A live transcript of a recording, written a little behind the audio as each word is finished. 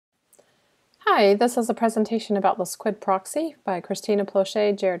Hi, this is a presentation about the Squid proxy by Kristina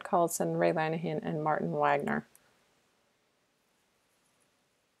Plauché, Jarrod, Collison, Linehan, and Martin Wagoner.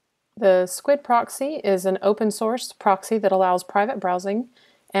 The Squid proxy is an open source proxy that allows private browsing,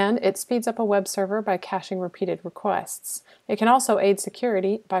 and it speeds up a web server by caching repeated requests. It can also aid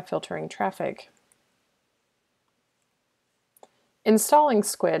security by filtering traffic. Installing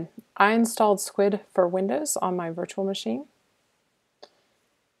Squid. I installed Squid for Windows on my virtual machine.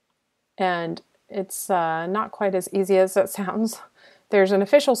 And it's not quite as easy as it sounds. There's an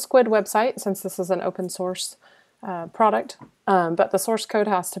official Squid website, since this is an open source product, but the source code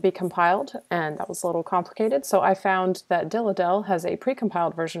has to be compiled, and that was a little complicated. So I found that Dilladel has a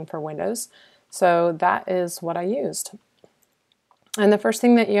precompiled version for Windows, so that is what I used. And the first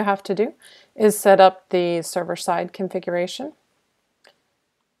thing that you have to do is set up the server-side configuration.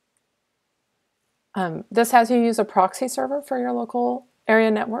 This has you use a proxy server for your local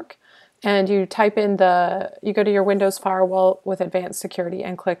area network, and you type in you go to your Windows firewall with advanced security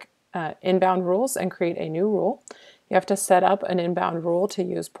and click inbound rules and create a new rule. You have to set up an inbound rule to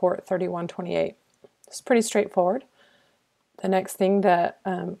use port 3128. It's pretty straightforward. The next thing that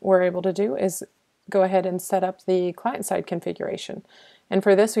we're able to do is go ahead and set up the client-side configuration. And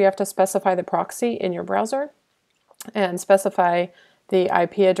for this, we have to specify the proxy in your browser and specify the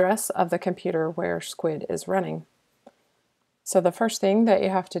IP address of the computer where Squid is running. So the first thing that you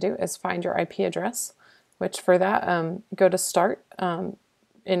have to do is find your IP address, which for that, go to Start,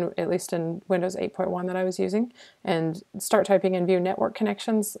 at least in Windows 8.1 that I was using, and start typing in View Network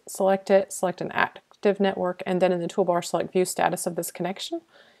Connections, select it, select an active network, and then in the toolbar select View Status of this connection.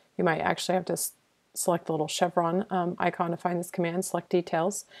 You might actually have to select the little chevron icon to find this command, select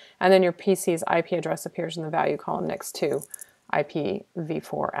Details, and then your PC's IP address appears in the value column next to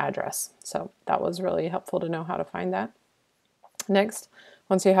IPv4 address. So that was really helpful to know how to find that. Next,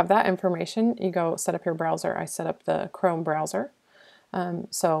 once you have that information, you go set up your browser. I set up the Chrome browser.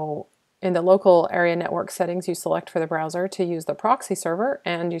 So in the local area network settings, you select for the browser to use the proxy server,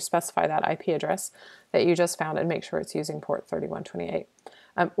 and you specify that IP address that you just found and make sure it's using port 3128.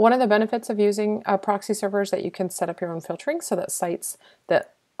 One of the benefits of using a proxy server is that you can set up your own filtering so that sites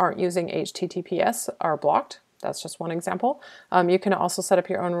that aren't using HTTPS are blocked. That's just one example. You can also set up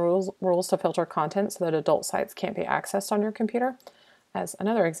your own rules to filter content so that adult sites can't be accessed on your computer, as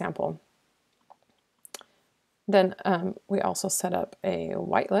another example. Then we also set up a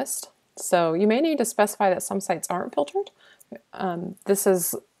whitelist. So you may need to specify that some sites aren't filtered.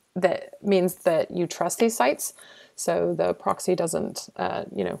 That means that you trust these sites, so the proxy doesn't,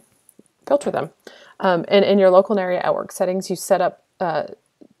 filter them. And in your local area network settings, you set up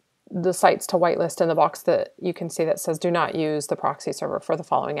the sites to whitelist in the box that you can see that says do not use the proxy server for the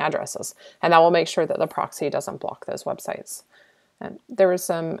following addresses, and that will make sure that the proxy doesn't block those websites. And there was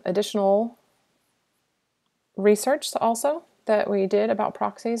some additional research also that we did about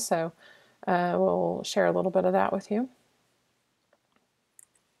proxies, so we'll share a little bit of that with you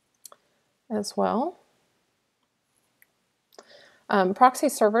as well. Proxy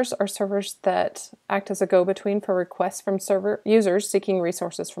servers are servers that act as a go-between for requests from users seeking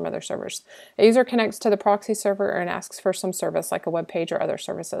resources from other servers. A user connects to the proxy server and asks for some service like a web page or other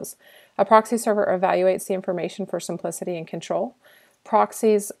services. A proxy server evaluates the information for simplicity and control.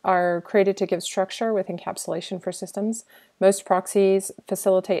 Proxies are created to give structure with encapsulation for systems. Most proxies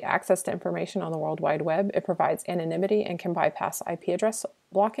facilitate access to information on the World Wide Web. It provides anonymity and can bypass IP address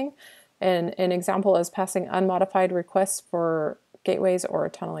blocking. And an example is passing unmodified requests for gateways or a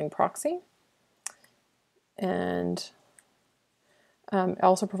tunneling proxy. And it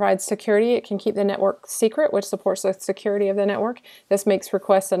also provides security. It can keep the network secret, which supports the security of the network. This makes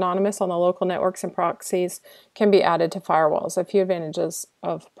requests anonymous on the local networks, and proxies can be added to firewalls. A few advantages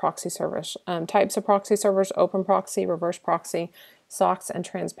of proxy servers. Types of proxy servers: open proxy, reverse proxy, SOCKS, and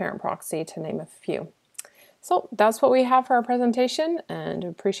transparent proxy, to name a few. So that's what we have for our presentation, and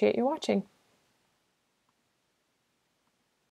appreciate you watching.